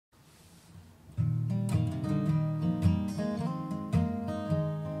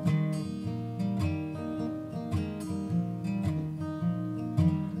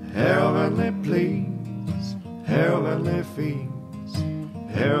heavenly pleas, heavenly feasts,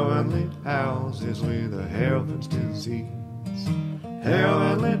 heavenly houses with a heaven's disease,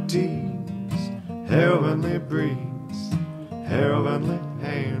 heavenly teas, heavenly breeze, heavenly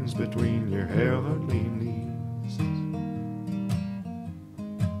hands between your heavenly knees.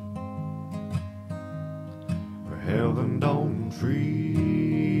 For heaven don't freeze,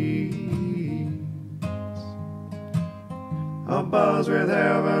 a buzz with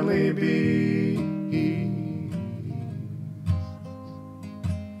heavenly bees,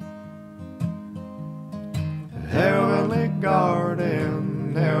 heavenly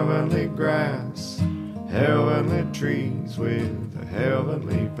garden, heavenly grass, heavenly trees with a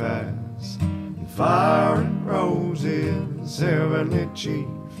heavenly pass, and fire and roses, heavenly chief,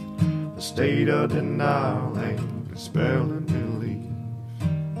 a state of denial and a spell and belief.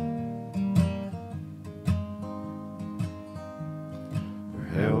 For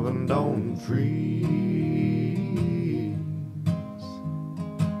heaven don't freeze,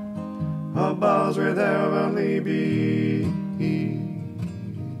 a buzz with heavenly bees,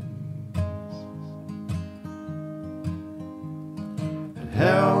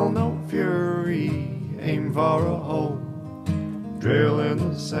 hell no fury, aim for a hole, drill in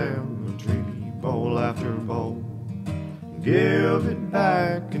the cemetery, bowl after bowl, give it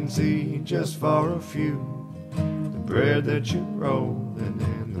back and see just for a few the bread that you're rolling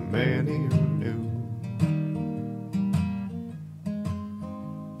and the many who knew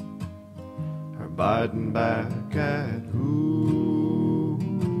are biting back at who,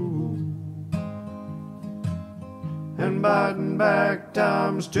 and biting back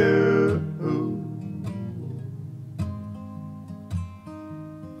times two.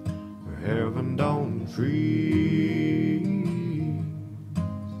 For heaven don't freeze,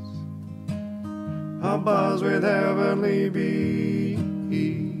 a buzz with heavenly bees,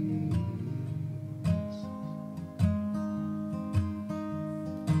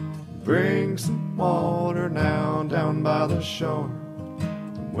 bring some water now down by the shore,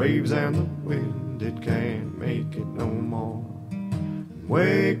 the waves and the wind, it can't make it no more.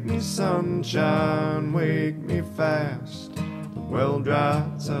 Wake me sunshine, wake me fast, the well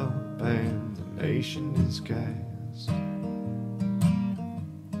dries up and the nation is cast.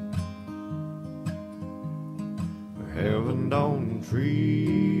 For heaven don't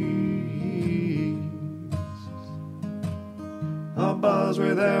freeze, a buzz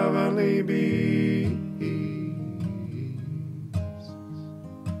with heavenly bees,